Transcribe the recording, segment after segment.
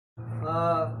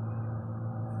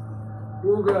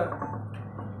uga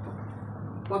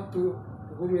waktu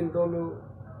gumin dulu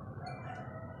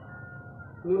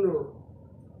ngunu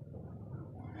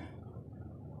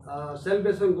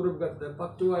celebration group gatte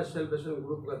waktu celebration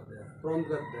group gatte prom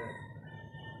gatte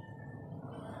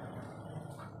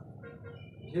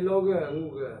hiloga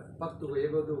nguga waktu ga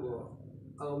ego dugo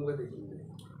agam gade kinne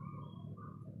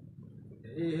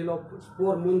hilo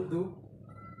sport muntu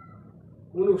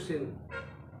unusin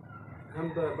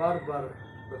hamba bar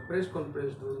press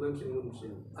conference dulu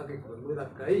unusin agak bermudah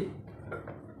kai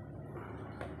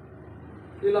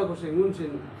ila ko sing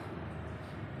unusin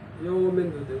yo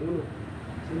mendu de unu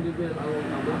sindi bel awam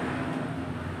nama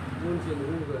unusin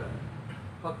uga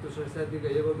waktu society ga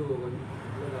ego dugo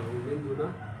lega mendu na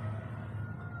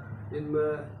in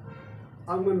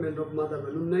angmen mendok mata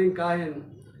belum naik kahen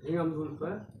ingam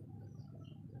dulpa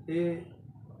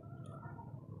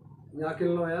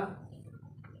nyakil loya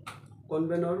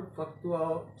convener faktu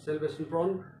au celebration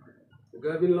pron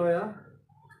gabin loya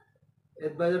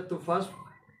advisor to first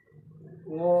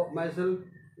ngo myself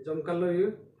jamkal loyu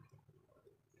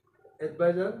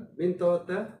advisor binto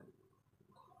ta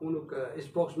unuk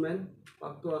spokesman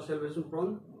faktu au celebration pron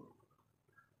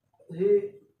he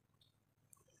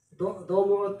do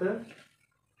mo ta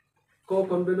co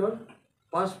convener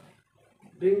pas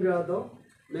binga do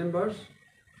members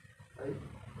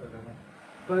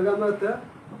pagama ta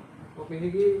oke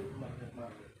higi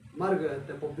marga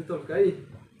ta pobitol kai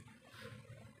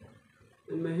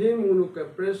mehim unuk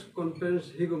press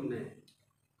conference higumne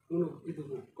unuk itu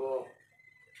ko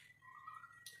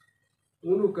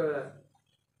unuk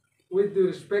with due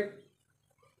respect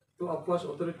to AAPAWS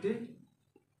authority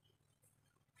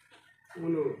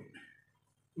unuk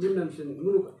jinnam sin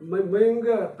unuk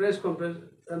mayenga press conference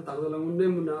an tagdalang unne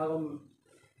muna agam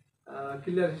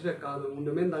clear hisa kaado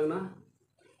unne mendangna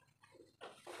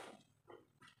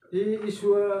hi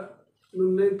isua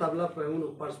nunne tabla pa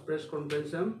unu press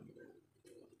conference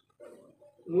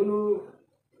unu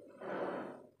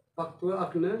paktu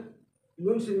akne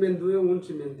nun sin mendu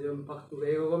paktu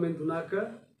ego menduna ka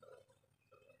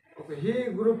oke hi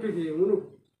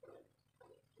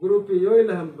grupi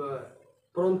yoila hamba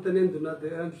prontenen duna de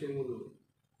am singunu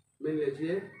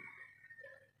menleje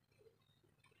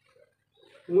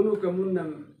unu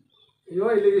kamunam yo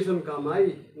allegation kamai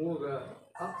nguga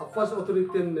AAPAWS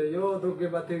authority ne yo doge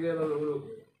batege lo unu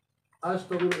as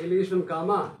to allegation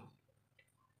kama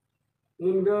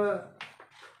unga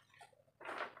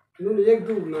nun ek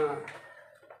dug na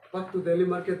waktu Delhi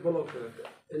market block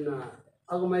ena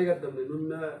agmai gadam nun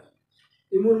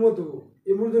imur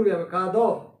dun ga ka do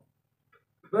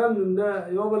bam nun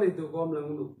yo bale itu kom lang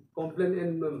unu complain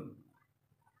en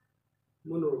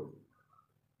munu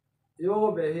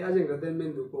yo be hi ajeng gaten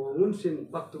mendu ko unsin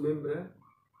waktu member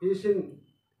isin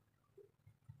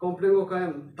complain ko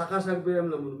kayam takasak be am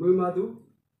lamun madu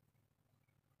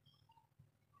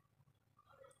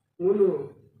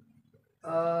unu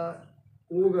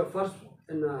uga first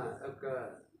na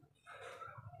ka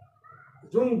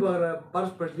jumbar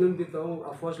first president dito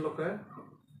AAPAWS loka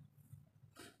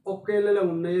okay lela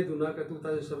unne duna ka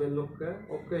 2007 loka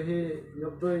okay hi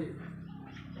nyobdoi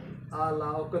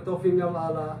ala okay tofingam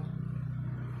ala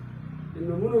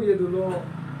inu munu ye dulo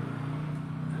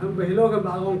हम बहिलो के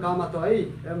बागों काम आतो आई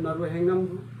हम नरु हेंगम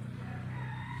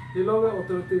हिलो के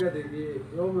authority का देखी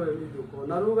यो इदु को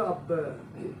नरु का अब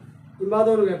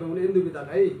इमादों के पे उन्हें इंदु बिता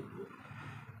गई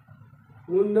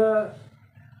उन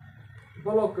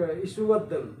ब्लॉक इशू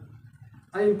वद्दम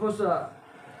आई पोसा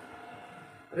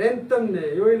रेंटम ने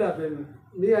योइला पे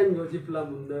नि आंगो जिप्ला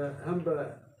मुंड हम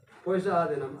पैसा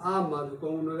आदे नम आम मादु को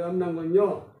उन हम नंगो न्यो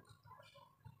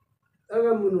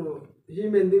अगर मुनु hi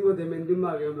mendingo de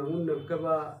mendima ge na unne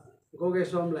kaba goge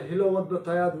somla hilo wad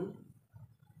batayadu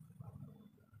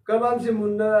kabam si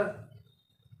munna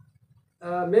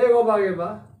mego bage ba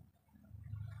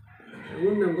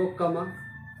unne gokkama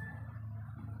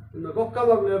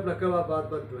me apna kaba baat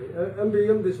doi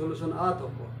ambiyam de solution ato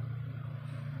ko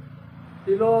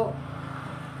hilo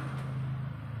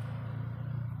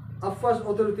AAPAWS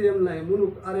authority am lai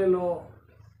munuk arelo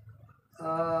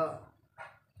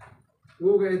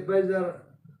Google advisor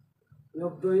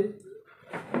nyobdoi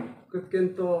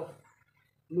kutkento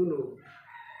munu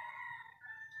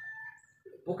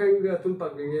pokenga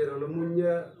tumpak ngero lo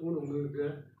munya unu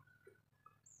muga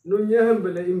nunya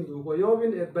hambele imdu ko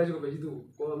yobin advisor ko bejidu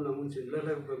ko amna munsin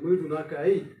lele ko mudu na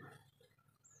kai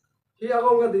hi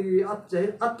agonga di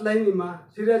at laini ma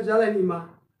sira jalani ma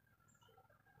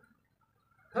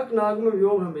hak nagum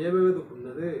yom hambe yebe du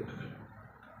kunna de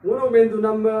unu mendu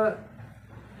nam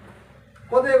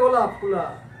Kode gola apula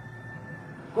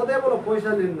kote bolo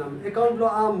poisa nennam account lo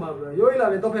am ma yoi la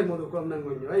be to fe modu kom nang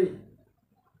ngonyo ai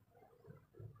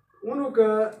unu ke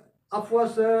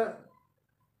AAPAWS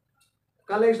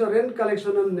rent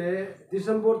collection ne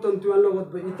December 21 logot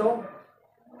be ito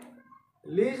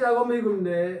lease agom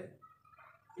igumne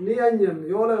ni anyam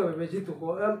yola be jitu ko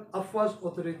AAPAWS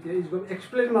authority is going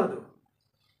explain madu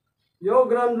yo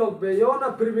grand log be yo na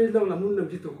privilege log la munnam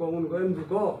jitu ko un go emdu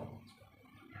ko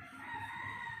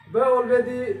be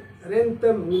already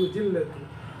rentam mun jillet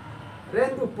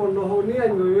rent upon no ho ni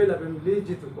an go yola be lease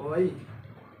jitu ko ai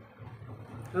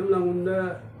namlang unda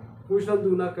puisan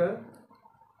duna ka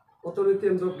authority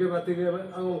em dog ge batige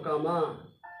agong kama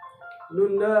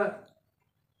nunna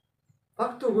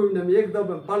faktu gumna mi ekdam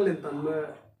parlentan me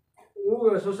u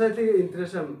society ke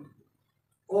interest am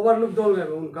overlook dol me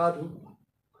un kadu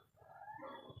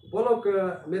bolok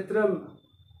metram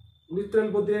neutral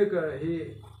bode ka hi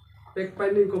fact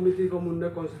finding committee ko munna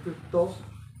constitute to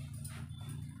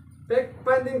fact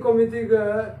finding committee ka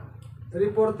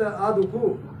report aduku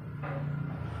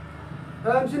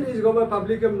amsin is goma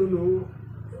public am nunu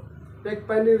fact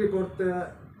finding report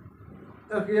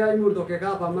akya imur to ke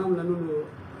ka pamam la nunu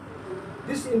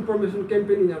disinformation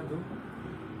campaign in abdu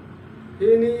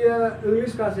ini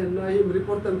English ka sen na him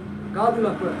report kadu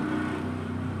la pa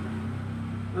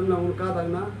amna un ka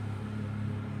dagna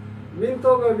min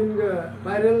to ga min ga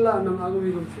viral la nam agu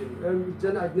mi sin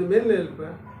jan ajne menlel pa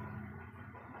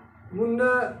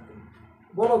munna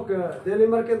bolok Delhi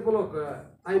market bolok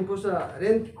aim posa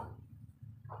rent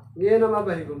nge nama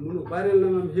bahigum munu viral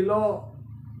nam hilo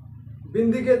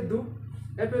bindiget du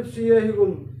FFCA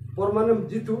higum pormanam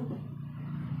jitu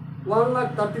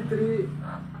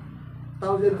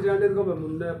 1,33,300 go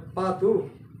munna patu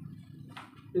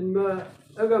inma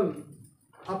agam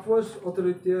AAPAWS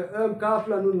authority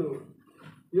kapla nunu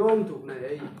yom tu na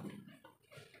ai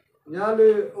nyale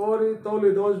ori tole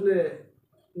dozne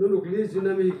nunu glis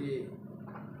jinami gi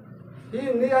hi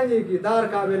ni ani gi dar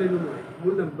ka bele nunu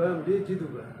munam bam li jidu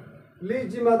ba li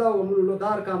jimada o munu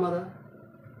dar ka mada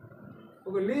o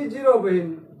li jiro behin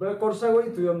ba korsa go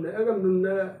itu yom ne agam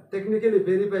nunna technically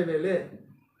verify bele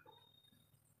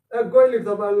goy lik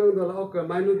da bang do ok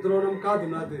minus dronam ka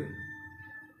duna de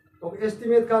ok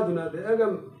estimate ka duna de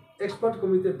agam expert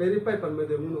committee verify par me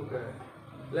de munu ka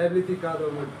liability ka do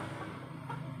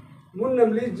mun nam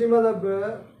li jimada ba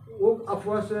o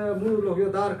AAPAWS munu lo yo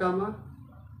dar kama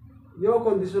yo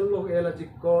condition lo ela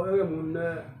jikko agam mun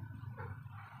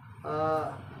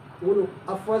munu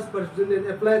AAPAWS president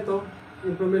apply to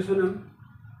information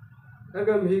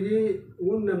agam higi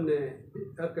mun nam ne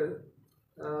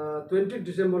 20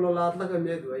 December lo lat la ka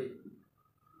me doi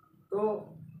to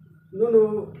nunu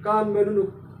kan me nunu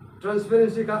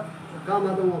transparency ka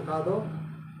mado ka do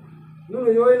nunu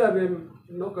yoila be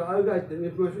no ka alga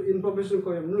information ko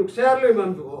nunu share le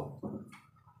mam do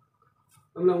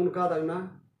amla un ka dagna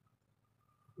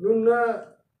nunna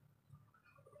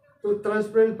to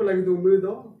transparent pa lagi do mu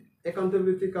do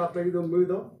accountability ka lagi do mu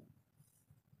do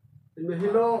me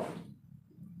hilo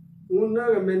unna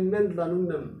amendment la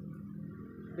nunnam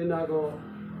inago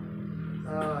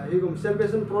higum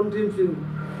salvation front team sin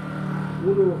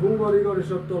munu hungori go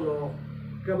resort to lo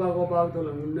kaba go bag to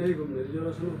lo munne higum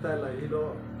resolution utai la hilo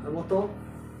amoto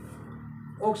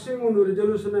oxing munu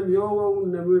resolution am yoga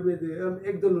unne mu be de am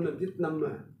ekdol na dit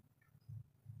namma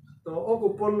to oku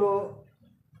pollo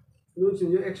nun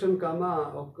sin action kama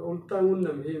ok ulta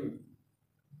unnam him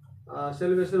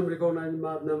salvation recognize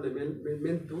mat nam le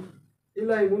mentu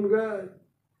ilai munga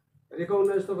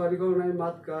recognize to recognize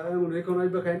mat ka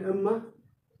recognize ba kain amma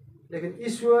lekin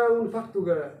issue un faktu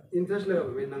ga interest le ga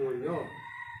menangon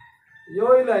yo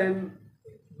ilaim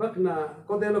bakna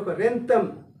kodelo ka rentam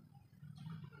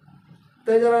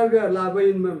tajarar ga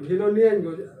labain mam hilonian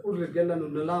go urle gelanu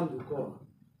nalam du ko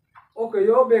okay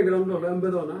yo background lo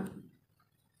ambedo na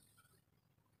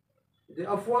the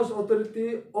AAPAWS authority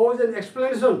owes an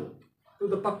explanation to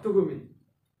the paktugumi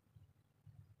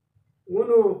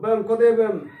unu bam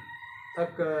kodebam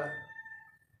ak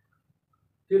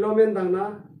kilomen dangna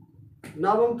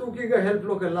nabam tu ki ga help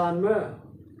lo ke lan me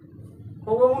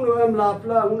ogo unu am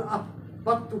lapla un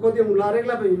pak tu ko de mulare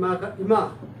la be ima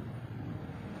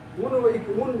unu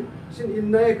un sin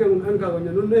inna ke un anga go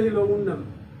nun ne hilo unnam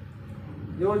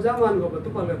yo zaman go tu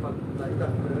pale pak la ita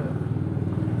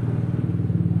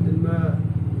inma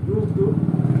du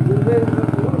ne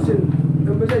un sin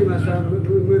ambe ima sa mu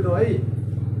do ai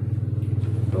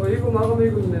to higo ma go mi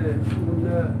gunne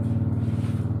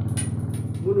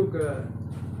munu ka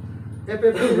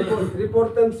AAPAWS report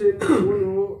them sin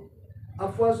munu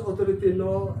AAPAWS authority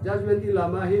no judgment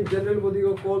ilama him general body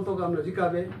go call to kamna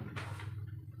jikabe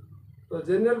to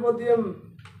general body am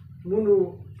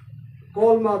munu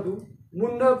call madu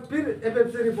munna फिर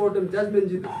FFC report में judgment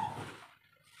जीतू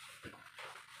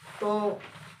तो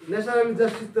national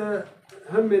justice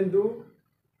हम medu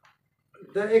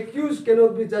the accused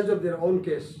cannot be judge of their own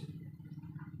case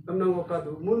हमना वो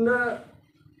कादू मुन्ना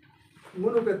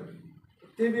मुनु के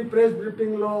TV press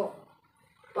briefing low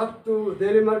waktu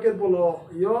daily market bolo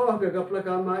yo ke gapla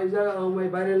kama ija amai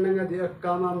viral nanga dia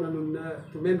kama nanunna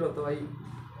tu men roto ai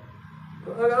to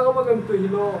aga magam tu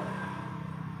hilo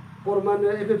porman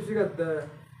FFC gat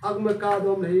agma ka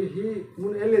dom hi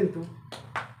mun elentu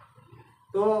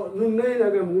to nun nei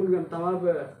naga mun gam tamab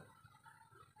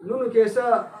nunu kesa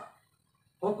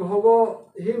ok hogo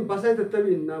him pasai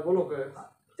tatabin na bolo ke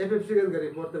FFC gat ga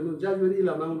report nun judgment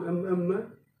ila mang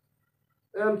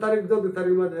tarik do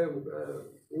tarik ma de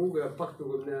muga paktu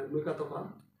gumna muka toka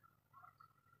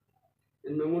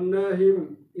in munna him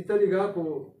itali ga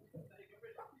ko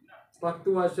paktu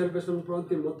wa celebration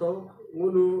pronti moto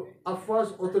munu AAPAWS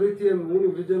authority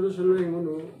munu resolution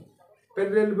munu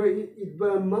federal ba idba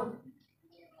amma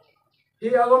hi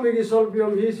agom gi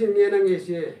solbium hi sin yenang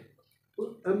esie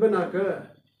ambana ka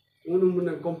munu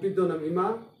munna complete nam ima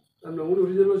amna munu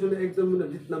resolution exam munna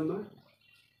ditnamma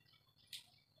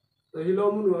to hilo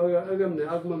munu agam ne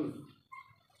agmam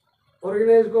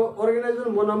organizer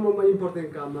monam ma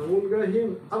important kam ngun ga him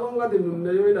agam ga din nun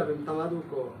yo ila bem tamadu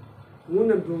ko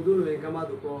ngun em dudul le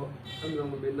kamadu ko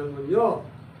amnang menang yo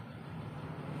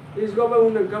is go ba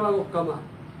ngun kama ko kama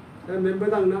member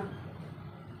dang na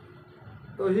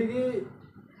to higi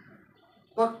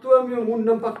paktua mi ngun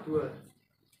nam paktua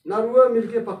narua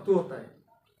milke paktu hota hai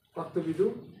paktu bidu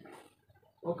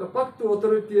oka paktu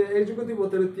authority executive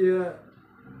authority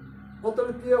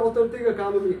ka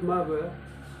kam ikma ba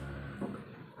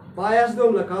bias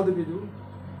dom la kadu bidu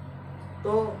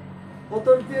to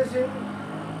authority sin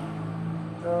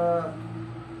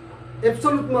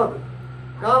absolute ma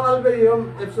kam albe yom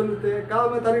absolute kam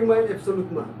tarik mai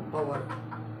absolute ma power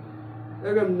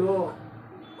agam no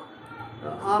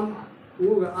am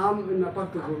uga am na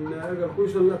paktu gumna aga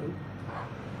kushon la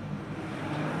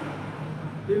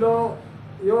hilo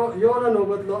yo na no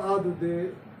batlo adu de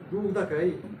du da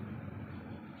kai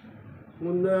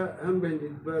munna ham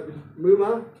bendit ba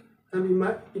muma am ima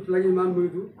iplagi man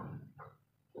mudu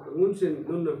munsin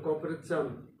nunna corporate sam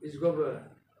is goba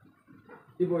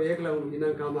ibo ekla un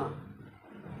inang kama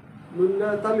nunna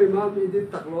talima mi dit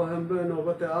taklo ham ba no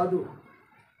bate adu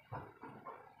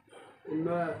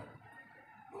inma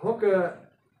hoka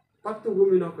paktu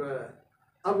gumino ka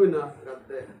abuna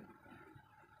gatte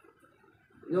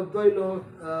yobdoi no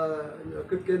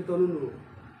kitken tonunu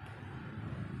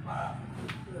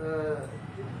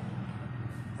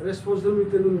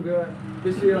responsibility nunga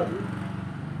besia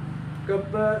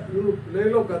kappa nunu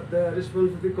lelo kat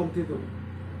responsibility komtido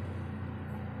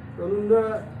tonunda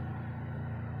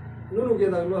nunu ke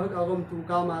daglo hak agam tu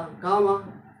kama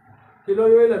kilo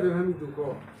yoila be hami tu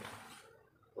ko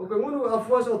oka munu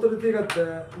AAPAWS authority kat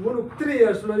munu 3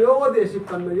 years lo yo de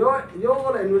sipan yo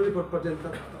wala annual report present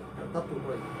tatu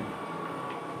ko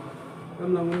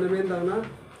kamna munna mendang na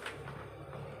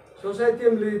society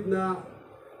lead na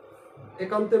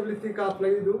accountability ka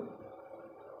apply do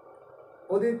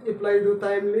audit apply do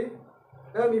timely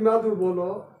and imadu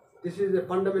bolo this is a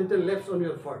fundamental lapse on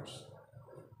your parts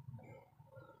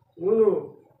munu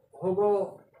hogo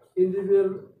individual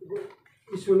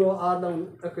issue lo adam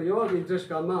akayo interest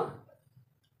kama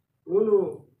munu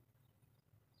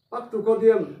paktu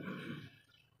kodiam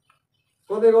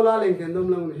kodegola lengkendom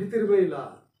lang hitir beila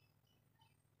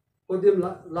kodiam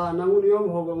la nangun yom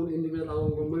hogo individual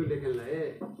agong ko mui leken la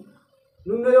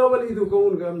nunna yo bal idu ko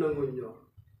un gam nangun yo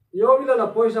bila la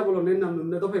poisa bolo nenam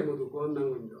nunna to fe modu ko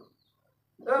nangun yo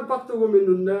paktu go min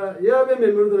nunna ya be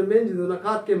member do menji do na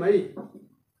khat ke mai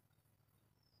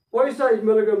poisa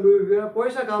imalaga muga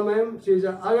poisa kamam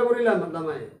seja aga borila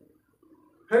matlamai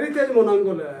heritage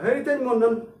monangole heritage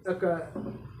monan aka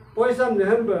poisa ne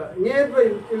hamba ngeba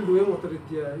il do em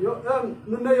authority yo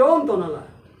nunna yo on tonala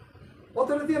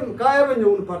authority kaya be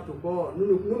nyun partu ko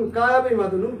nun kaya be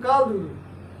madu nun kaldu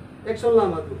action la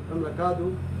madu amla kadu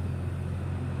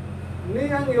ni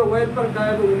ang yo well par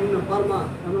kaya be nun parma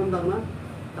amam dagna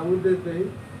tamude pe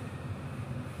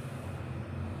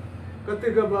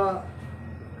katika ba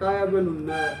kaya be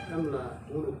nun amla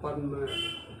nun parma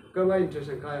kaba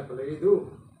interest kaya pala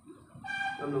idu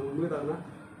amla mun dagna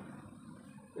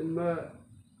inma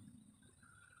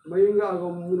mayinga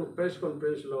agom mun press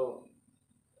conference lo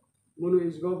munu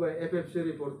is go by FFC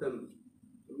report them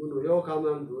munu yo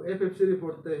kamam do FFC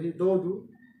report hi dodu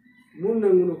munna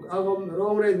munu agom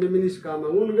wrong right minis kama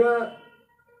munga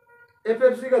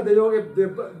FFC ga de yo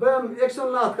bam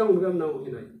action la ka munga na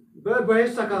hinai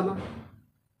berbahasa kama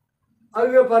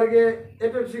agak pergi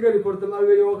AAPAWS ka report tam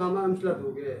agak yo kama amsla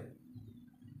doge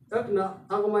takna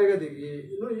aku mai ga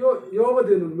degi no yo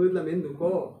bade no mudla mendu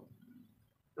ko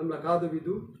amla kadu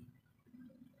bidu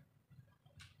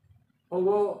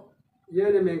ogo ये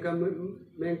ने menka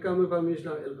में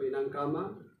permission elpo inang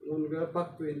kama unga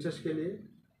pak tu interest ke लिए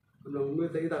हम लोग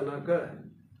उम्मीद है इधर ना कर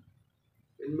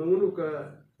इन मंगनों का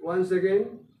once again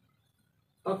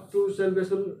pak tu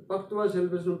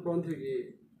celebration pon थी कि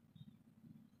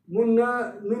मुन्ना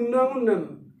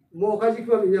मौका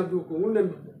जिक्मा बिना दुको मुन्ना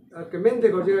कमेंट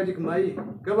देखो जगह जिक्माई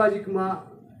कबा जिक्मा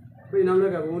बिना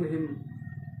लगा उन हिम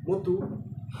मोतु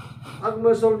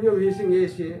अगमा सोल्वियम हिसिंग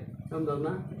ऐसे हम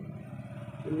दाना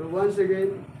once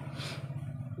again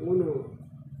unu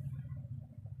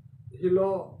hilo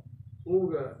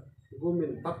uga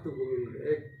gumin paktu gumin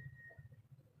ek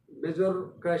major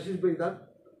crisis baidak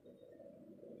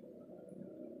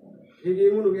higi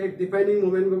unu ek defining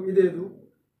moment gum ide du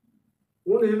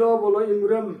un hilo bolo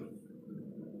imram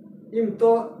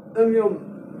imto amyom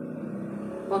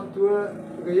paktu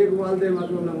ga yeg walde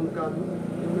magum na unka du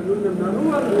imenun na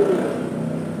naruan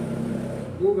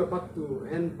uga paktu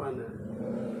hen pana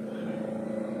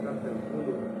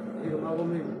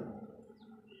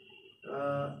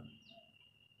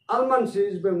Alman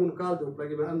sih bangun kaldu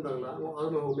lagi berandang lah, mau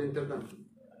alman mau menterkan,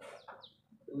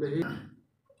 mehi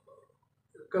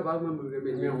kebangun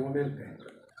mehi mau menter.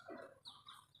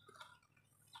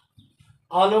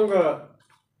 Along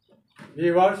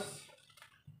viewers,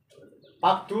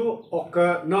 paktu oke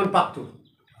non paktu.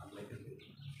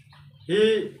 Hi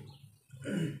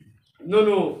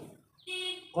nunu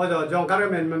kodo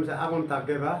jongkar men sa agun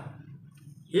takeba.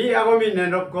 Hi agomi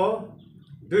nenrop ko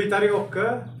 2 tarik oke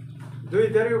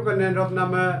 2 tarik oke nenrop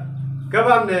nama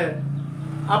kebam ne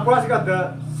AAPAWS kata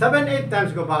 7-8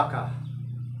 times ko baka.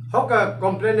 Hoka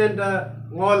komplainant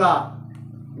ngola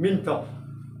minto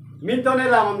ne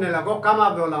la ko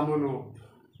kama do la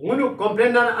munu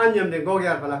komplainan anyam de go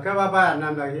gyar pala kebaba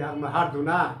nam la hi agma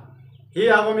harduna hi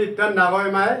agomi tan na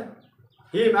goy mai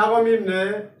hi agomi ne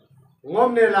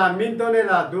ngom ne la minto ne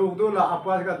la du la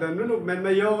AAPAWS ka dan nunu men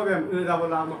me yo bem da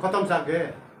bola ma khatam sake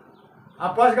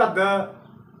AAPAWS ka da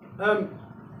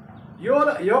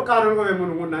yo karon go bem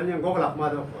mun nan yang go lak ma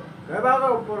do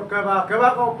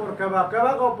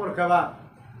keba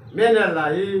men la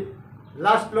hi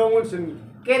last longun sin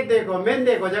kede ko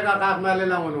mende ko jaga ka ma le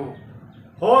la ngono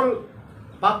whole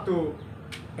paktu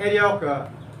area ka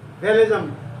realism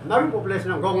naru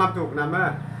population go ngap tu na ma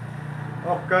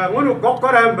oka ngunu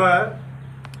gokoramba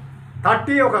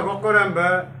 30 oka gokoramba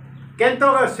kento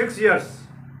ka 6 years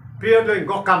period lo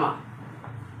gokama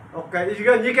oka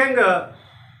isga nikenga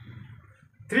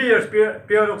 3 years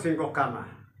period ok sin gokama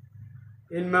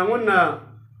in manguna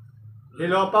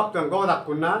hilo pak tu godak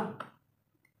kunna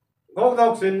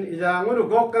godak sin ija ngunu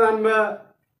gokkan ma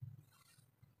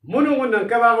munu ngun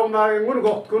ka ba gong ma ngunu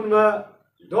gok kun ma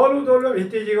dolu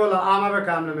hiti gola ama be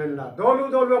kam na menla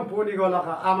dolu puni gola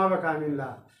ka ama be kaminla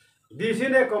DC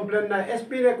ne complain na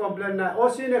SP ne complain na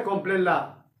OC ne complain la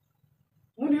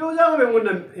mun yo jago be mun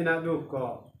ina du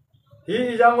ko hi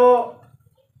jango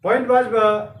point was ba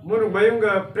mun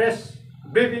mayunga press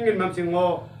briefing in mamsingo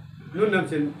nun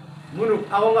namsin mun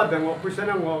awanga bengo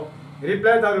question ngo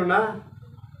reply daruna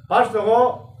first go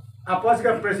AAPAWS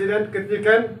ka president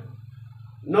kitniken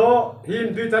no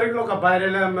him 2 tarik lo ka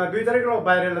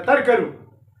viral tar karu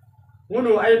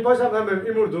unu ain pasa ba mem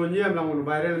imur dunia lang unu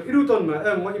viral iruton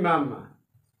ma mo imam ma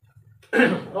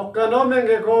okka no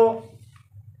menge ko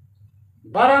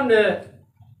baram ne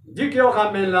jikyo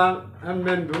kamela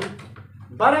mendu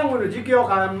barang unu jikyo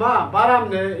kama baram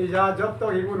ne ija job to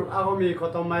higunu agomi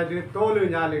khotom mai de tolu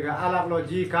nyale ga alak lo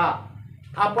jika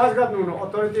AAPAWS ga nunu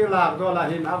authority la dola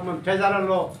him agmon treasurer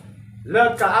lo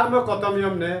lat ka agmo khotom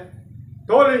yom ne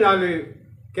tolu nyale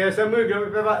kese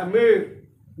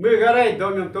mu garai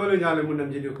dom yom tolu nyale munam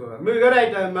jidu ko mu garai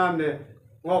ta mam ne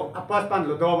ngo AAPAWS pan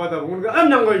lo do ba da mun ga am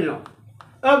nang goinyo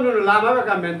am nu lama ba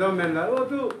ka men do men la o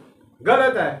tu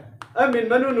galat hai amin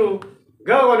manunu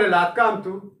ga gone lat kam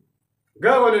tu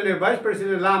ga gone ne vice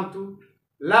president lam tu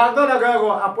la do la ga go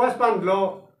AAPAWS pan lo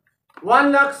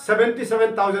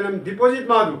 1,77,000 deposit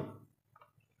madu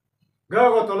ga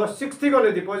go to lo 60 gone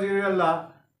deposit la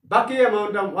baki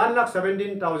amount am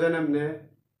 1,17,000 ne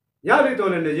yari to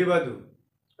ne jibadu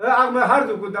agma har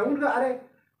du kuda unga are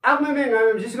agma me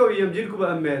ngam jisko yem jirku ba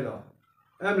amelo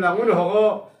am la un hogo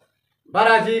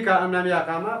baraji ka amna ya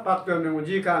kama pakto ne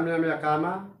unji ka amna ya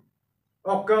kama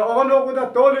ok ono kuda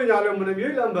tolu nyalo mun mi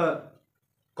lamba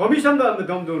commission ba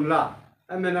dom dun la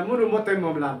amena munu motem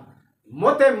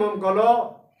mom kolo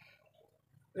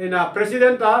ina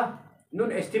presidenta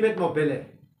nun estimate mo bele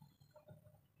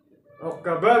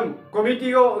oka bam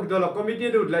committee go dola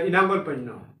committee du la inangol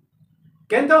panno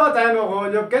kento ka time go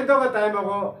jo kento ka time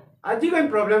go aji ko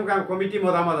problem kam committee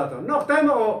mo ramada to no time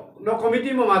go no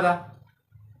committee mo mada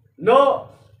no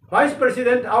vice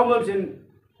president awmam sin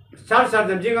sar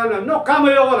jam jingal no kam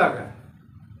yo go la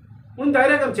un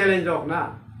direct am challenge ok na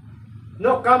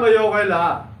no kam yo go la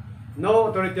no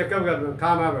authority ka ga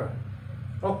kama ba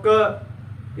oka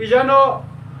ijano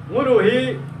nguru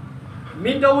hi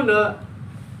mindaw na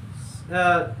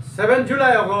 7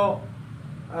 July ago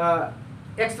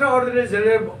extraordinary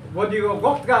general body go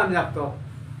gokt ka amyak to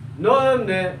no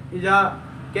ne ija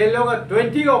kello ga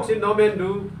 20 oxin no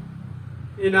mendu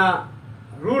ina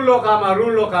rule kama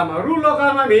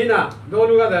mina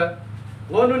dolu ga da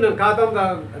ngonu nang katam da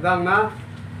dang na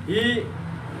I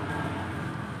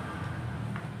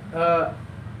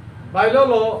bylaw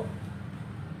law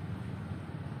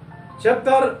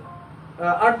chapter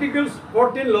articles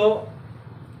 14 law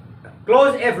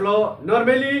Clause F law,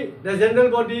 normally the general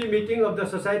body meeting of the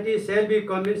society shall be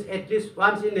convened at least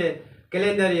once in a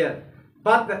calendar year.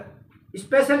 But the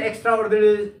special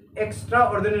extraordinary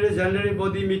general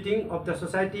body meeting of the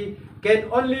society can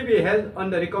only be held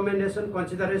on the recommendation,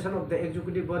 consideration of the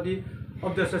executive body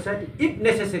of the society if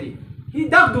necessary. He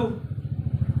does do.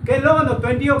 Kailangan no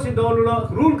 20 oxin dolo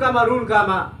rule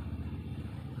kama.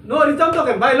 No ritam to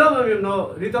kem bylaw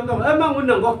no ritam to emang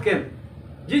unang gok kem.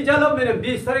 Ji jalo mene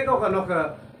 20 tarik ko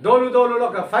ka dolu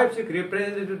lo ka 5-6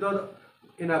 representative do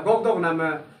ina gok dog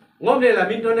nama ngomne la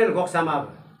mintonel gok sama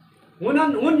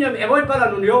ngunyam avoid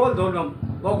pala nun yogol dolom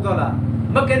gok dola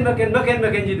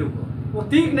maken jidu वो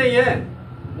ठीक नहीं है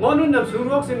ngonu nam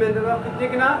शुरुआत से मैंने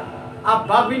देखना आप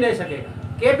भाग भी नहीं सकेगा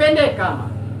केपेंडे काम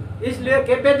इसलिए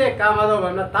केपेंडे काम आदो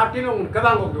वरना 30 लोग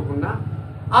कबांग गok दुकुना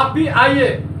आप भी आइए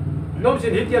नोम से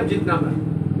हितियम जीतना में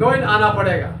नोइन आना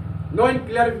पड़ेगा नोइन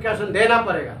क्लैरिफिकेशन देना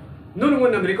पड़ेगा नुन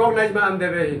मुन रिकॉग्नाइज में अंदर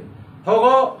वे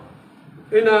होगो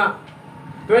इन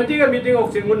 20 का मीटिंग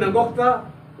ऑक्सिन मुन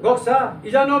गोक्सा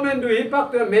इजानो में दु हिपाक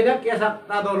तो मेना कैसा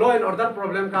तादो लॉ एंड ऑर्डर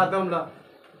प्रॉब्लम का दम ला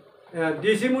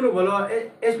डीसी मुनु बोलो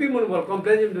एसपी मुनु बोलो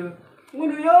कंप्लेंट दु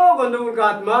मुनु यो गंदुल का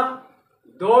आत्मा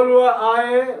दोलुआ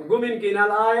आए गुमिन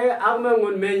किनाल आए आगमे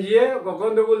मुन मेंजिए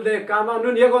गंदुल दे कामा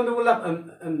नुन ये गंदुल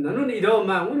नुन इदो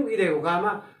मा मुनु इदे को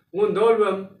कामा मुन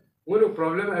दोलुआ मुनु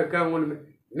प्रॉब्लम का मुन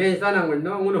मेंसाना मुन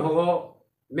नो मुनु होगो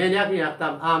मेन्या की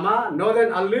आत्म आमा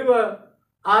नॉर्दर्न अल्लीव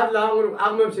आदला मुनु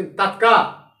आगमे सिन तत्का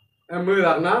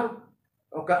मुलागना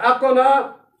ओका अकोना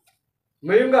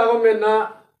मयुंगा आगमेना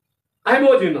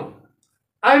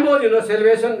आइमोजिनो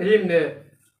सेलिब्रेशन हिमने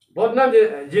बदनाम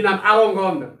जिनाम आगम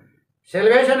गम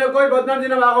सेलिब्रेशन में कोई बदनाम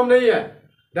जिनाम आगम नहीं है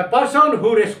the person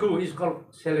who rescue is called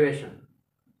celebration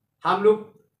हम लोग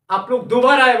आप लोग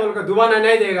दोबारा आए बोलकर दोबारा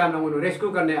नहीं देगा ना उन्होंने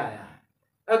रेस्क्यू करने आया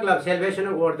है अगला सेलिब्रेशन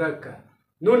वर्ड का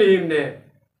नून हिमने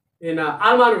इन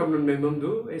आलमान को नून में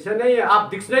मुमदू ऐसा नहीं है आप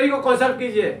डिक्शनरी को कंसल्ट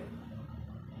कीजिए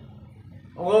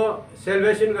और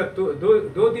सेलिब्रेशन का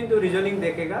दो तीन तो रीजनिंग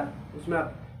देखेगा उसमें आप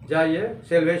जाइए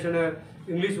सेलिब्रेशन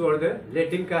इंग्लिश वर्ड है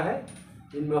लैटिन का है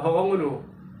इनमें हगोंगुनु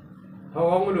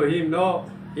हिम नो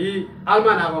ही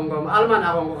आलमान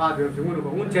आगोंगो का दे सुमुनु को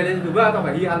उन चैलेंज दुबा तो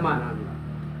ही आलमान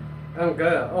अंक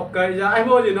ओके जा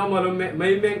आइमोजी नो मालूम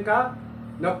मई में का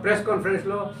नो प्रेस कॉन्फ्रेंस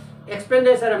लो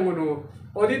एक्सपेंडिचर मुनु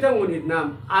ऑडिटम मुनित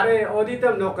नाम अरे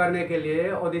ऑडिटम नो करने के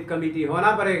लिए ऑडिट कमेटी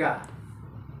होना पड़ेगा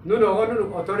नुन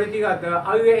अथॉरिटी का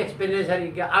आगे एक्सपेंडिचर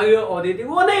के आगे ऑडिट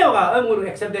वो नहीं होगा मुनु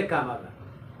एक्सेप्टेड काम होगा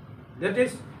that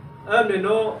is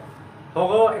no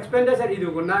hogo expenditure idu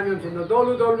ko namium sin no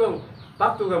dolu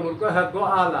paktu ga mulko ha go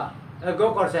ala go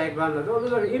korsa ek ban la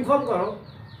dolu inform karo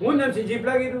munam si jip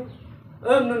lagi du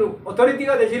no authority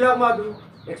ka desila ma du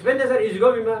expenditure is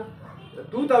go bima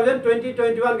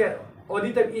 2020-21 ke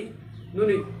audit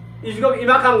nuni is go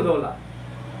ima kang dola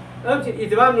si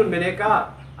idwan nun meneka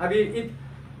abi it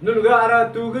nun ga ara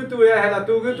tugu ya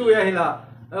hela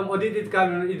audit ka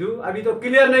idu abi to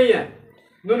clear nahi hai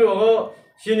नून वो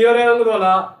सीनियर है अंग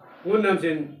दोला उन नाम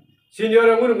सिन सीनियर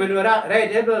है उन में वाला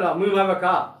राइट है दोला मुझे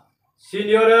बका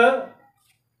सीनियर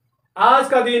आज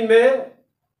का दिन में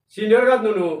सीनियर का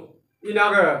नूनु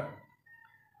इनागर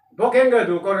बोकेंगे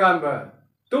दो कोरगाम पर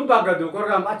तुम पाकर दो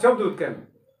कोरगाम अच्छा दूध के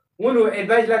उन्हों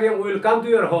एडवाइस लगे will come to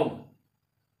your home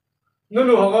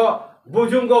नूनु होगा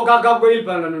बुजुम को गागाब को इल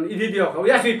पाना नून इधी दियो को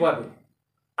यासी Padu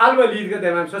alwa lead ka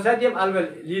dem society am alwa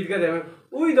lead ka dem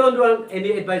we don't want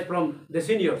any advice from the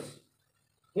seniors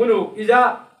unu ija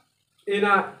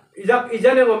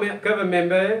ne mo ka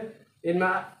member in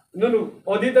ma nunu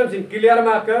auditor sin clear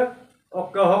ma ka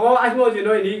ok hogo asmo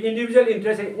jino ni individual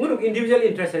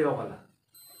interest ay hola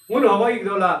unu hogo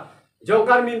igdola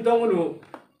jokar min to unu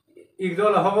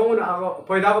igdola hogo unu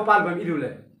poida ko pal bam idule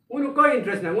unu ko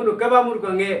interest na unu kaba mur ko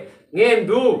nge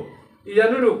du iya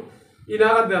nunu ina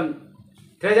kadam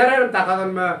treasurer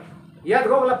takadan ma yad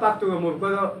go la paktu mur ko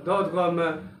dot go ma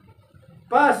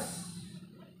pas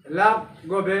la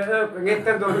go be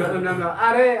ngeter do namna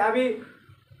अरे अभी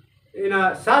ina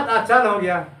 7-8 साल हो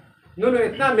गया नूनू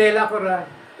इतना मेला कर रहा है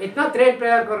इतना ट्रेड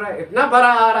प्रेयर कर रहा है इतना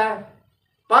बड़ा आ रहा है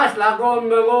 5 लाख वो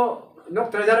नो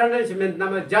ट्रेजरर ने सीमेंट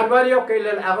नाम जनवरी के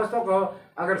लिए अगस्त को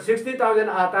अगर 60,000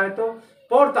 आता है तो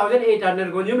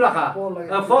 4,800 गोजुम लखा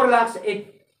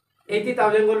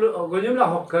 4,80,000 गोजुम ला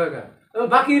होगा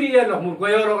बाकी रियल लोग मुर्को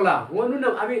यो रोगला वो नूनू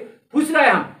अभी पूछ रहे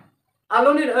हम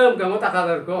आलोनी गंगो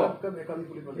तकादर को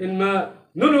इनमें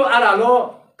नूनू आरालो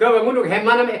कब मुनुक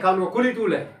हेमानम अकाउंट को कुली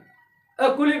तूले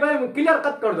कुली भाई क्लियर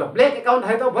कट कर दो ब्लैक अकाउंट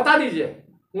है तो बता दीजिए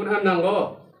उन नंगो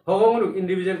होगो मुनुक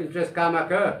इंडिविजुअल इंटरेस्ट कामा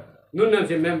के नुनम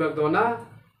से मेंबर दोना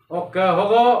ओके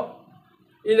होगो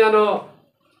इनानो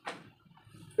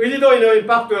इदिदो इनो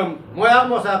पाक्तुम मोया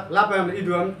मोसा लापम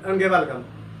इदुम अंगेबालकम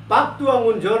पाक्तुम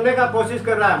उन जोड़ने का कोशिश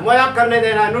कर रहा है मोया करने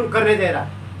देना नुन करने दे रहा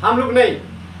हम लोग नहीं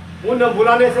उन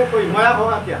बुलाने से कोई मोया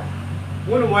होगा क्या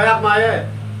उन मोया माये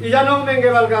इजानो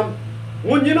मेंगेबालकम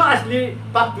उन्जिनो असली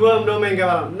पाक्तु हम नो मेंगे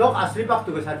वाला नो असली पाक्तु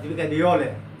के सर्टिफिकेट दियो ले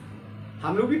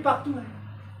हम लोग भी पाक्तु है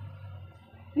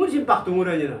मुझे पाक्तु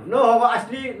मुरे जिनो नो होगा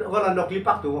असली वाला नकली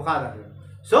पाक्तु को खा रहा है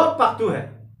सब पाक्तु है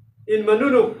इन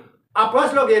मनुनु आपस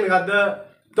लोग इन का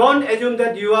don't assume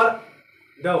that you are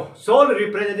the sole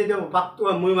representative of पाक्तु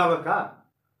हम मुझे मालूम का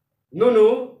नुनु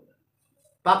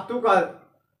पाक्तु का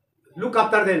look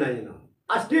after देना जिनो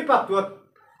असली पाक्तु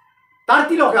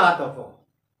तारती लोग का आता हो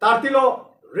तारती लोग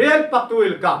real paktu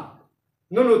will come.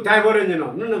 Nunu taibore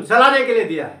jino, nunu salane ke liye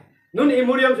diya hai. Nun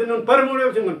imurium se nun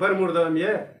permurium se nun permurdam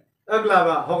ye. Agla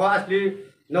ba hoga asli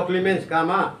nokli mens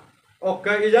kama.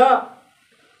 Okay ija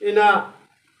ina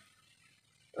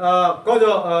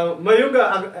kodo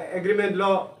mayunga agreement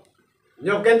lo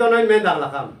nyoken to noin men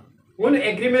dagla kam. Un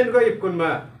agreement ko ipkun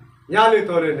ma nyalu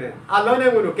tore ne.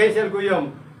 Alone munu cancel ko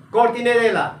yom kortine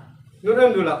dela.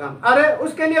 Nunam dula kam. Are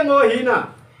uske liye ngo hi na.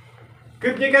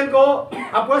 क्रिप्टिकन को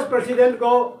AAPAWS president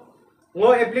को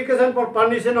वो application for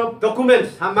permission of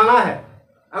documents हम मांगा है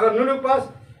अगर नुनु पास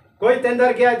कोई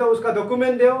टेंडर किया है तो उसका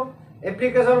डॉक्यूमेंट दो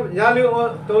एप्लीकेशन जालू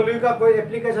तोलू का कोई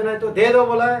एप्लीकेशन है तो दे दो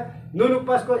बोला है नुनु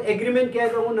पास कोई एग्रीमेंट किया है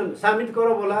तो उन सबमिट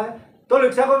करो बोला है तो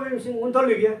लिखा को भी उन तो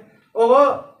लिख गया ओहो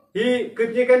ही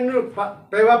क्रिप्टिकन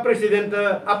पेवा प्रेसिडेंट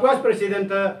AAPAWS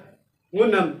प्रेसिडेंट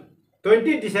उन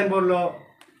 20 दिसंबर लो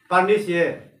परमिश ये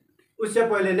उससे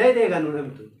पहले नहीं देगा नुनु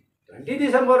 20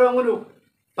 दिसंबर अंगुनु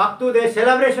पाक्तु दे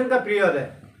सेलिब्रेशन का पीरियड है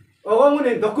ओगो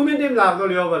मुने डॉक्यूमेंट इम लागो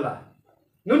लियो बोला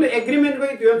नुन एग्रीमेंट को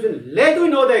तुम सुन ले दु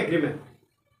नो द एग्रीमेंट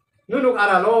नुनु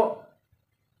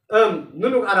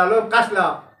आरालो कासला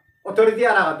अथॉरिटी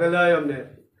आरा दले हमने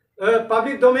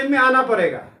पब्लिक डोमेन में आना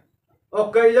पड़ेगा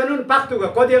ओके जनुन पाक्तु का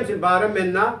कोडियम सिन बारे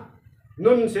मेन्ना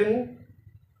नुन सिन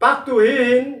पाक्तु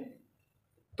हिन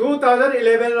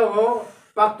 2011 लोगो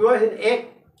पाक्तु हिन एक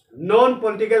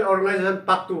non-political organization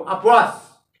Paktu AAPAWS.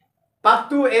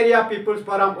 Paktu Area People's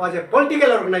Forum was a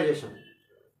political organization.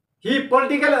 He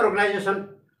political organization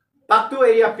Paktu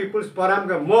Area People's Forum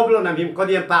का मोबलो नाम हिम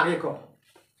कदियम पागे को.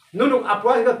 नुनु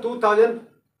AAPAWS का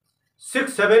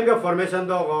 2006-7 का फॉर्मेशन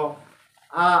दो को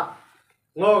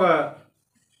वो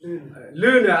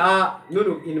लूने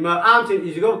नुनु इनमा आम से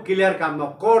इसको क्लियर काम ना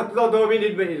कोर्ट लो 2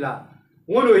 मिनट में इला.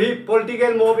 नुनु ही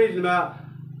political मोब इनमा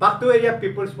Paktu Area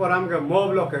People's Forum का मोब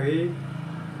लोग कहीं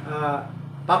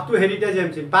Paktu Heritage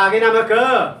एमसी पागे ना मक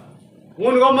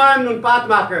उनको मान उन पात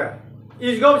माक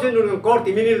इसको से उनको कोर्ट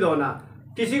मिनिल दो ना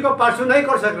किसी को परसों नहीं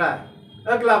कर सक रहा है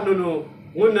अगला नुनु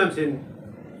मुन्नम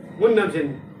सिन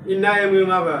इन्ना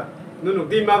एमुमा बा नुनु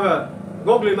दिमा बा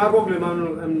गोगली मा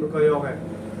नुनु को योगे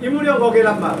इमुरियो गोगे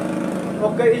लम्मा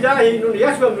ओके इजा ही नुनु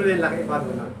यशो नुनु लगे बात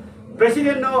ना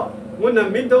प्रेसिडेंट नो मुन्नम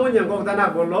मिंटो मुन्नम गोगता ना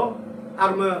बोलो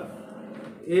आर्म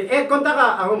एक घंटा का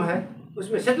आगम है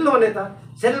उसमें सेटल होने था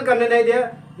सेटल करने नहीं दिया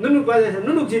नुनुक वजह से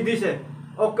नुनुक जिद्दी से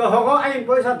और कहोगो आइन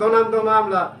पैसा दोनाम दो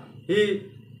मामला ही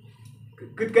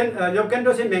कितकन जब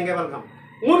केंद्र से महंगे बलकम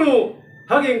मुनु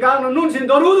हगिंग का नुन सिन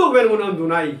दरुदुक बेन मुन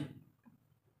अंदुनाई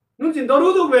नुन सिन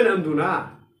दरुदुक बेन अंदुना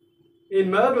इन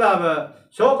मगला ब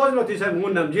सोकोज नोटिस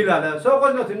मुन्नम जिला दा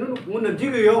सोकोज नोटिस मुन्नम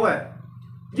जिगु योगा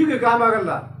जिगु कामा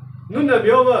गल्ला नुन्नम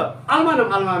योगा अलमानम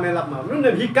अलमा मेलामा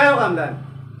नुन्नम हिकायो कामदा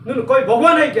नुनु कोई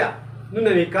भगवान है क्या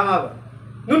नुनु हिकामा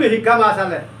नुनु हिकामा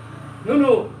साले नुनु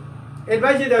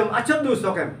एडवाइस दे अच्छा दोस्त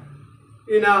हो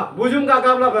इना बुजुम का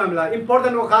कामला बमला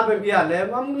इंपॉर्टेंट वो काम में भी आले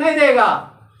हम नहीं देगा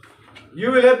you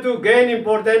will have to gain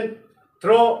important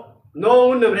throw no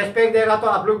उन रेस्पेक्ट देगा तो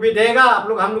आप लोग भी देगा आप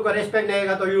लोग हम लोग का रेस्पेक्ट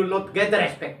देगा तो you will not get the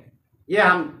respect ये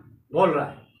हम बोल रहा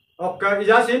है और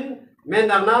इजासिन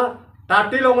mendarna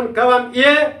tati longun kawam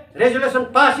ये resolution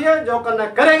pass ये जो करना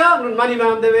करेगा उन मानी में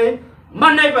हम देवे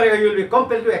मानना ही पड़ेगा, you will be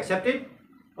compelled to accept it.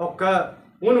 और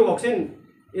मुनु ऑक्सिन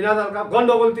इनादल का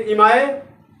गंदोगुल ती इमाए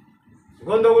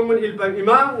गंदोगुल मुन इल्पा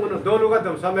इमा मुनु दोनों का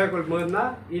दम समय कुल मुन्ना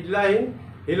इडलाइन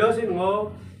हिलोसिन वो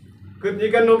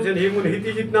कुछ नोम से हिमुन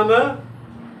हिती जितना में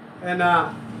एना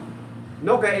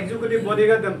नो का executive body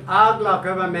का दम आग ला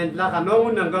government ला का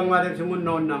नोमुन नंगंग वाले से मुन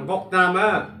नोन नंगोक नाम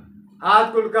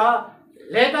आज कुल का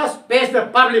let us face the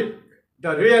public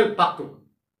the real paktu.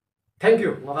 Thank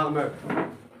you.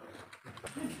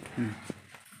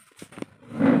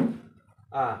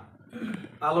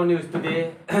 Alo news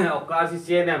today okasi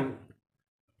CNN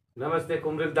namaste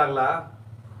kumril dagla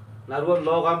narwo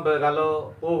logam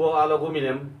begalo ugo alo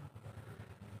guminem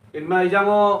in ma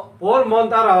jango por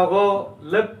montara go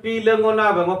leppi lengona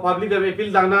bango public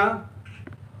appeal dangna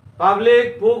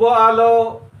public ugo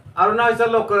alo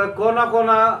arunachal lok kona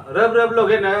kona rab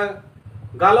logena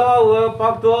galo wo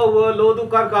pakto wo lodu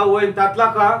kar ka wo in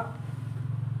tatla ka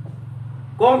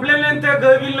complainant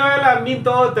gabil noela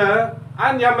minto ta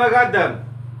an yamagadam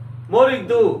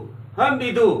morigdu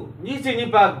hambidu nisi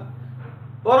nipag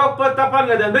orok patapan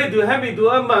gadam bedu hambidu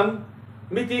amam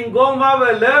meeting goma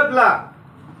we lebla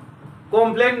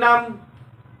complaint nam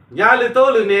nyalito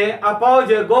lune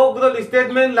AAPAWS go gdol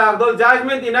statement la gdol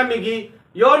judgment inamigi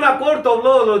yona court of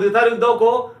law lo ditaru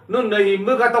doko nun nahi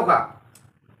mugatoka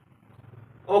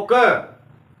oke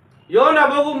yona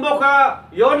bogumboka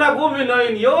yona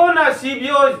guminoin yona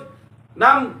CBO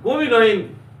nam guminoin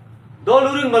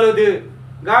doluring malode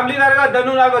gamli narga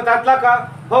danun alba tatlaka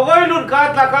hogoinun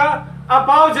katlaka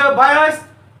AAPAWS bias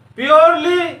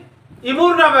purely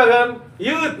imurna bagam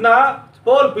youth na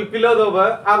pol pipilo ba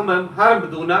agmam harm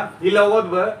duna hilawod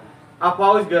ba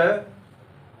AAPAWS ga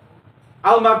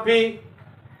almapi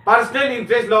personal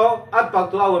interest lo at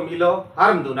pakto awamilo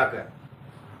harm duna ka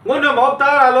nguna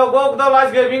moptar alo gok do las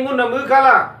ge nguna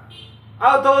mukala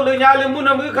auto lunyali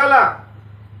muna mukala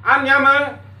anyama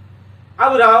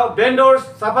abra vendors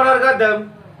safarar gadam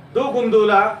du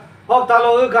gumdula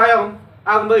hoptalo gayam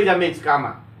agmai jamech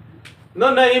kama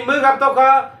no nei mugap to ka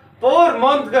por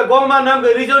month ka goma nam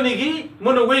ge reason gi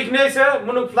munu weakness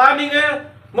munu planning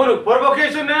munu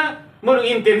provocation munu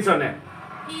intention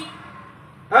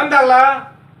andala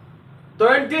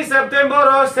 20 September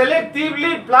or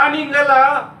selectively planning gala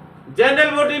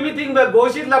general body meeting be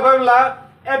घोषित labamla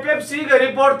FFC ge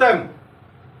report tam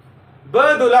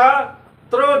badula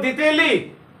tro diteli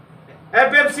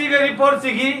FFC ge report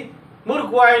sigi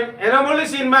murkwain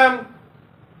anomalies in mam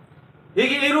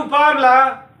higi irupam la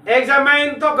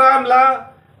examine to gamla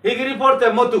higi report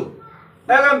te motu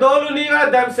agam dolu ni ga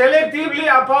dam selectively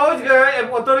AAPAWS ge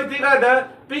authority ga da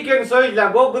pick and choice la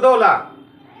go gdola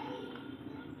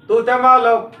tu tema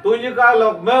lok tu nyuka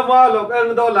lok mema lok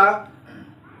ang dola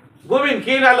gumin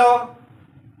kinalo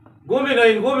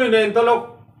guminoin tolok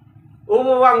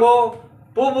ubu wango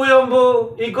pubu yombu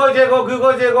iko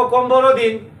jego komboro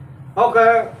din oke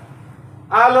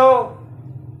alo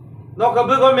noka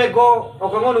bugo meko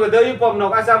oka ngonu dai pom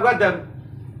nok asam gadam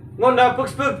ngona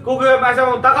pukspuk kuge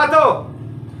asam takato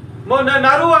mona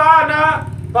narua na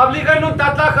publican nun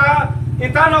tatlaka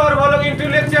itano or bolog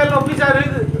intellectual officer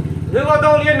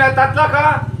Rigodolian tatlaka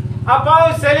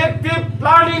AAPAWS selective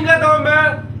planning gadome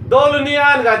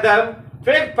dolunian gadam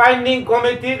fact finding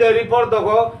committee the report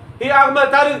dogo hi agma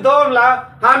tarik domla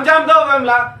hamjam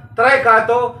domla try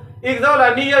kato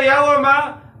igdola niya yawama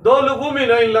dolu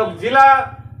gumino in log jila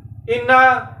inna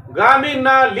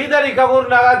gaminna leader ikamur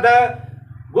nagada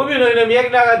gumino in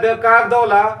mekna gada kag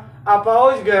dola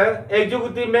AAPAWS ge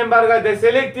executive member gada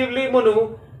selectively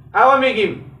munu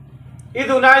awamigim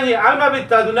itu nanya alma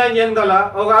bitta dunanya yang dola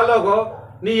ogalo go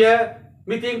niye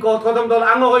meeting ko kodom dola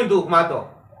ango induk mato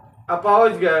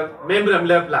AAPAWS ge member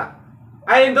lepla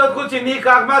ain dot kuch ni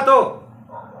kagmato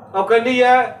oke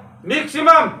niye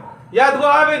maximum yad go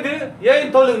abedi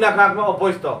ye tolung na kagma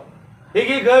opposto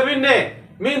higi gabinne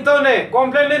minto ne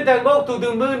complainant go tu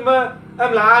dumun ma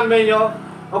amla an menyo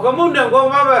oke mundam go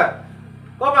mabe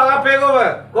ko ba pe go ba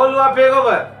ko lu pe go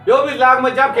ba yo bi lag ma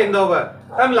jap kendo ba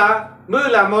amla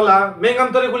mula mola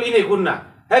mengam tori kul ini kunna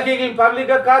hakiki public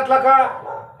ka katlaka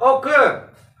oke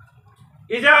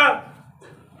ija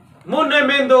munne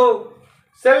mendo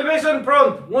salvation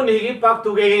front mun higi pak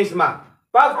tu against ma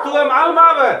pak tu am alma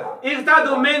ba ikta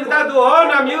du mengta du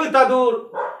honam yuta du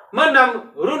manam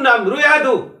runam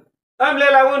ruyadu am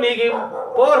lela mun higi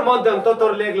por montam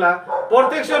totor legla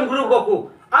protection group goku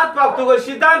at pak tu go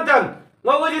sidantam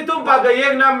ngoji tum pa ga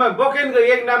yek nam boken ga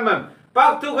yek nam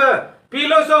pak tu ga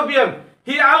philosophiam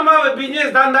hi alma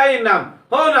business dandai nam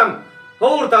honam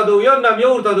hourtadu yonnam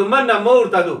yourtadu mannam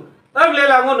mourtadu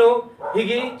lela ngono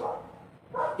higi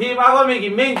him ago migi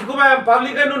main kuba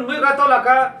public nun mu ka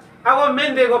tolaka ago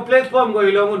main de go platform go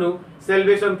ilo ngono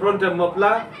Salvation Front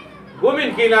mopla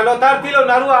gumin kina lo tartilo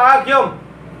naru a kyom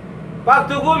pak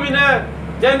tu gumina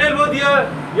general modia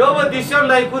yobo decision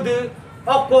lai kudu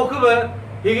okko kuba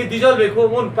higi dijol be ko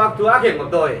mun pak tu ake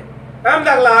ngodoy am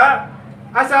dagla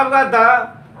asam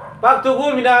gada pak tu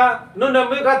gumina nun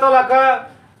mu ka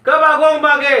tolaka kabagong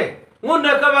mage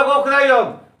ngunna kabagok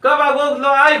rayom kabagok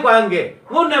lo ai kwange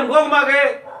ngunnem gong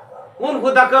mage ngun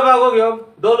kuda kabagok yom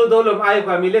dolu dolu ai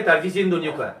kwa mile tarjisin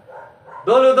dunyuka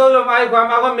dolu ai kwa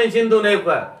mago mention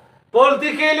dunayuka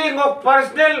politically ngok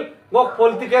personal ngok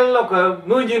political lo ka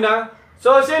munjina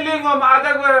socially ngom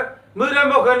adag mure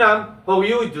mo kanam ho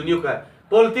yu dunyuka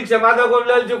politics am adag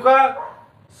lel juka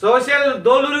social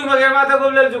dolu mage mata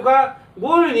gom lel juka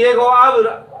gumin yego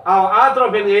aw atro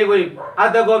ben yego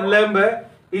adag lembe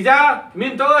Ija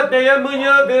mintoat ne ya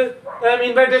munyo de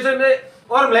invitation ne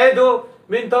or ledu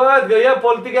mintoat ge ya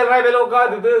political rival ka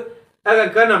de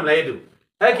agar kanam ledu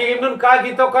hai ki nun ka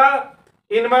gito ka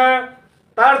inma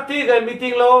tarti ge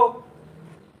meeting lo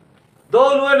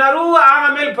dolu naru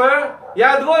amel per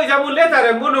yad go jamun le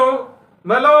tare munu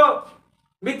malo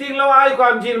meeting lo ai ko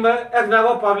amjin ma ek na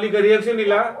go public reaction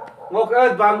ila ngok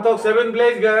at bang tok 7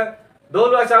 place ge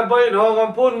dolu asa boy no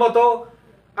ngampun moto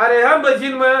are ham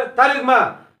bajin ma tarik ma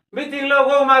meeting lo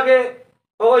go mage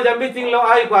o ja meeting lo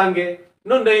ai kwange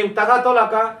nun neim taka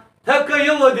tolaka thak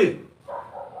yo wodi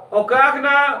o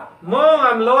kakna mo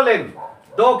am lolen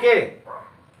doke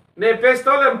ne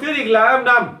pistol am tirigla am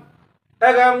nam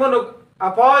agam ngono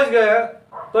AAPAWS ge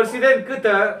president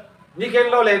kuta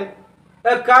niken lolen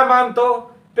e kamam to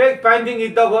pek finding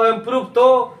ito go improve to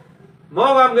mo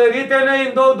am ge written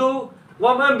in dodu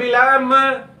wam bilam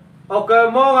o ka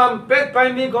mo am pek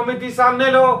finding committee samne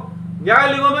lo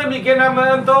Nyali ngome miken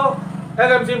am to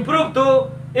agam improve to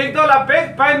ek to la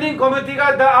pek finding committee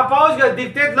ka the AAPAWS ga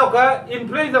dictate lo ka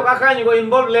influence lo ka kan go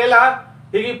involve lela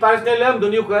higi personal am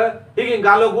duniu ka higi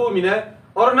galogu mine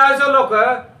organizer lo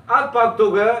ka at pak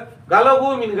tu ga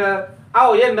galogu min ga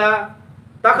aw yenda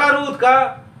takarut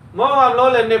ka mo am lo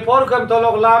le ne por kam to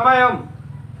lo lama am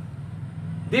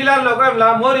dilan lo kam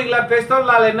la morig la pistol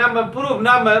la le nam proof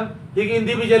nam higi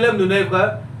individual am dunai ka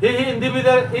higi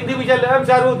individual am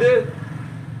saru de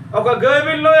oka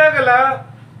government lo yagala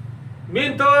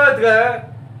min to ga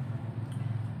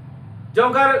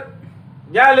jongkar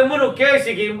nyale munu ke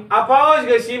sigim AAPAWS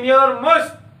ga senior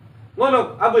most mono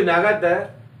abu nagada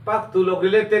pak tu lo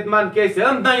related man ke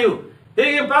sam nayu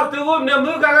higi pak tu gum ne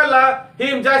mu gala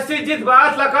him jasti jit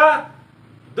baat laka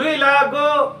 2 lakh go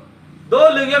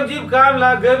 2 ligam jib kam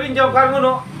la government jongkar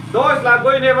mono 10 lakh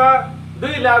go ne ba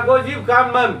 2 lakh go jib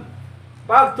kam man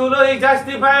pak tu lo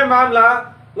justify mamla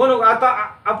ngono ata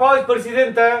AAPAWS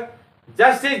president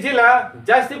justice jila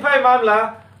justify mamla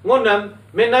ngonam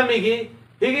menamigi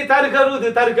higi tarikaru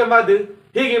de tarikama de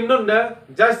higi mnunna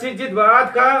justice jit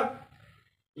baat ka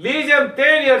lijam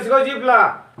 10 years go jibla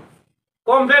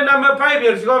complaint number 5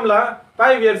 years go mla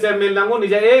 5 years से मिलना ngoni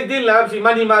ja ek din la si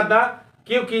mani madna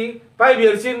क्योंकि 5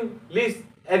 years in lease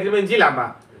agreement jila ma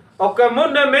okka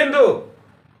munna mendo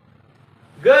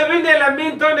Gavin la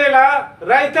minto la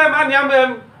raita man yam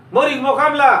morig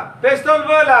mokamla pistol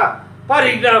bola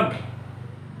parigam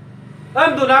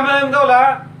andu nama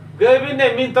dola Gavin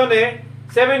minto ne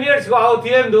 7 years go out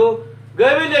yendo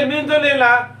Gavin minto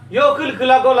la yokul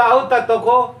kula go la out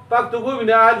toko pak tugu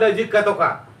bina ala jikka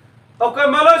toka oke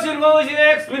malosin go ji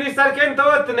ex minister ken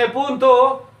to ne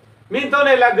punto minto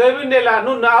la Gavin la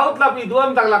nun out la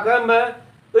piduam tak la kam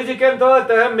uji ken to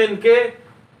menke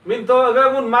minto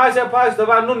agar mun masa pas to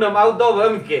ban nun mau do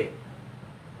bamke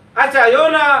acha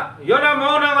yona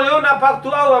mona pak tu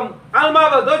awam alma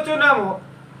ba do chunam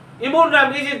imun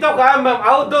nam iji to ka am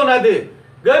au do na de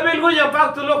gabil gu ya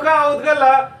pak tu loka out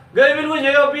gala gabil gu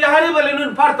yo bihari bole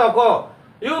nun farto ko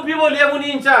yu bi bole mun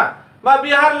incha ma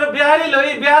bihari lo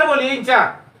bihar bole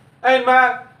incha ai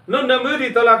ma nun na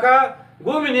muri to laka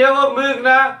gumin yo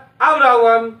mugna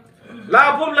awrawam la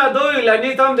pum la do la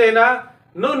ni tom de na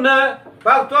nun na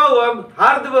pak tu awam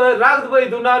hard ragd bai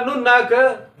duna nun na ka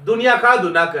dunia ka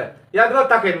duna ka याद करो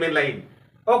ताकि में line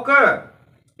okay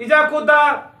इजा कुदा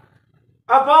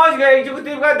AAPAWS के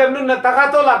एग्जीक्यूटिव का दमनु न तका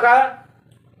तो लका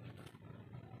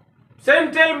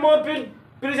सेंट्रल मोबिल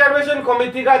प्रिजर्वेशन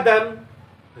कमिटी का दम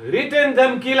रिटर्न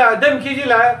दम की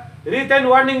जिला रिटर्न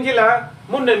वार्निंग जिला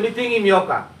मुन्ने मीटिंग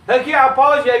इमियोका है कि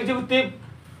AAPAWS एग्जीक्यूटिव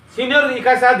सीनियर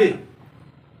इकासादी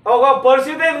ओगो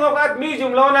प्रेसिडेंट को काट मी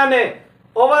जुमलोना ने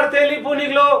ओवर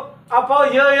टेलीफोनिक लो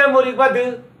AAPAWS ये मोरिक बाद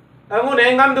अंगुन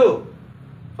हेंगम दु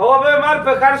ओबे मार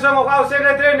पेकार संग ओका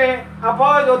सेक्रेटरी ने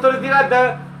AAPAWS अथॉरिटी का the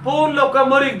pun lokal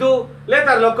morik tu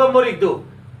letar lokal morik tu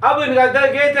abun gada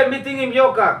gate meeting im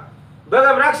yoka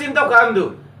bagam raksin to kam tu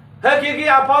hakiki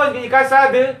AAPAWS ki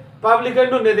ikasa de public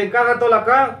nu ne de ka to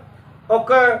laka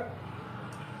oka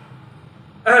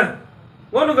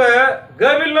ngonu ga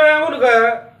gabil lo yang ngonu ga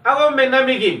awam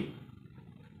menamigim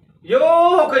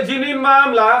yo ke jinin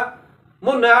mamla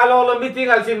mun alo meeting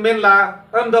alsin menla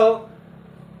amdo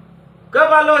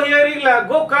kabalo hearing la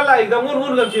go kala ida mun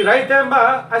hun gamsi right time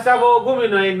ba asabo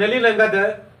gumino in nali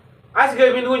langada as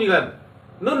gamin hungan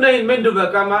nun nain menduga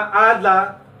kama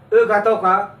adla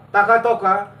katoka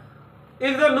takatoka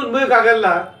igdo nun me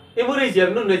kagalla imuri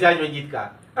jem nun ne jaj menjit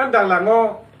ka andang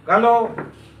lango kalo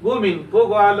gumin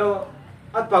pogo alo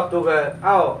atpak to ga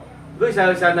ao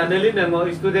bisa sana nali nango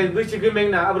student bisi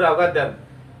gimeng na abra gadam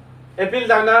epil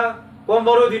dana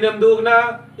komboro dinam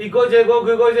dugna iko jego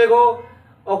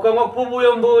okangok pubu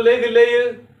yang bu legi legi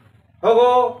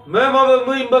ogo mema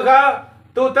bermuim baka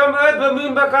tutam at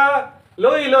bermuim baka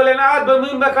loi lolen at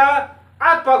bermuim baka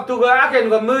at pak tuga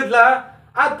aken ga mudla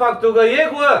at pak tuga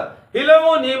yegwa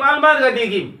hilamun him alman ga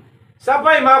digim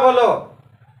sapai ma bolo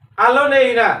alone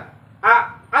ina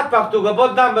at pak tuga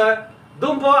bodam ba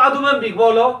dumpo aduman big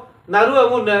bolo naru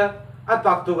amunna at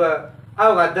pak tuga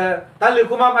aw gada tali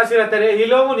kumam asira tere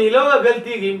hilamun hilawa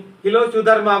galti gim hilo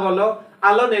sudar ma bolo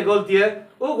alone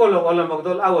goltie ugolo olam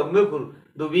magdol awa mukur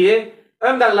dubie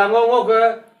andang lango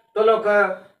ngoke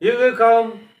toloka yuge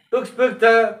kaum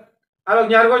tukspekta alo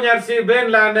nyargo nyarsi ben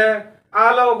lane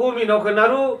alo gumi no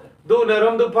kenaru du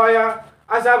nerom du paya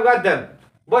asab gadan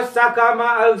bos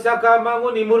sakama au sakama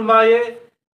nguni murmaye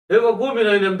ego gumi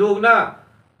no inem dugna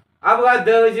abga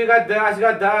de jiga de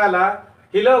asga dala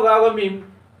hilo gawa mim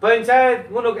panchayat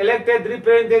ngunuk elected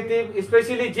representative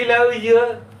especially jila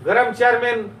uye garam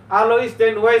chairman alo east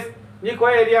and west ni ko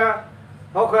area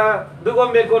hoka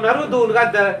dugom be ko naru dun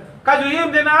gadda kaju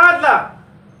yim den adla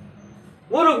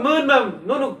ngunuk munam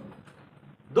nunuk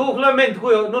duklament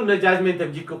ko nun na judgment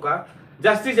am jitko ka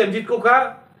justice am jitko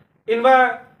ka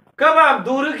inma kabam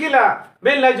dur kila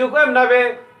men la jukom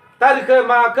nabe tarik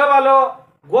ma kabalo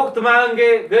gokt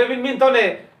mange gavin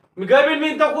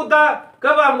min to kuta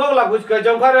kabam gogla kuch ka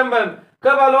jongkaram ban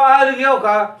kabalo ar gyo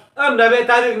ka am nabe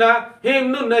tarik na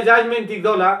him nun na judgment tik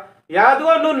dola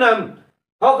yadwa nunam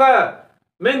hoka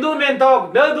mendu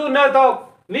mentok nadu natok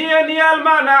niya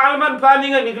alman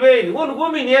planning an idwein gun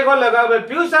gumi niya ko lagabe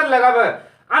piusan lagabe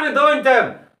ane doin tem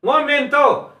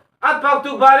momento at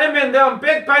paktuk bare mendem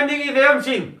pek finding idem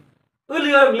sin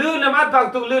uliam lu nam at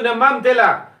paktuk lu nam mam tela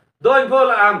doin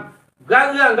pol am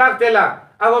gang tela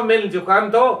awa men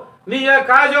jukam to niya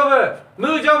kajobe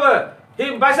mu jobe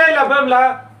him basai la bamla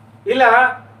ila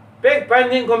pek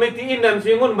finding committee inam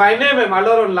singun by name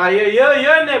maloron la ye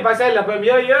ne basai la pem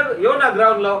yo na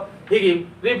ground lo higim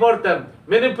report them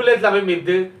manipulate la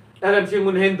midde agan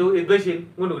singun hendu idbesin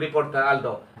ngunu report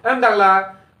aldo am dagla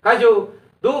kaju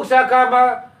duk sakama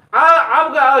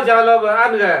abga jalo ba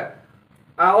anga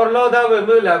orlo da be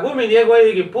mula gumi ye go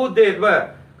higim put det ba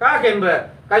ka ken ba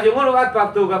kaju ngunu at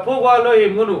paktu ga pu go lo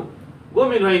him ngunu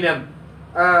gumi no inam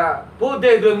put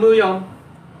det be muyom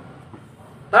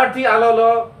 30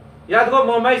 alolo yadgo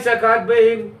momai sakat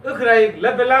behin ukrai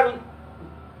lebelang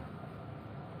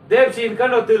devsin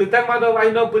kano tul tang mado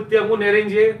aino putya mun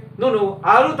arrange nunu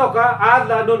aru toka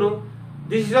adla nunu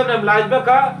decision am lajba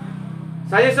ka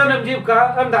suggestion am jib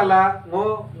ka am dala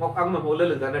ngo ang mamula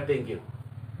lugana thank you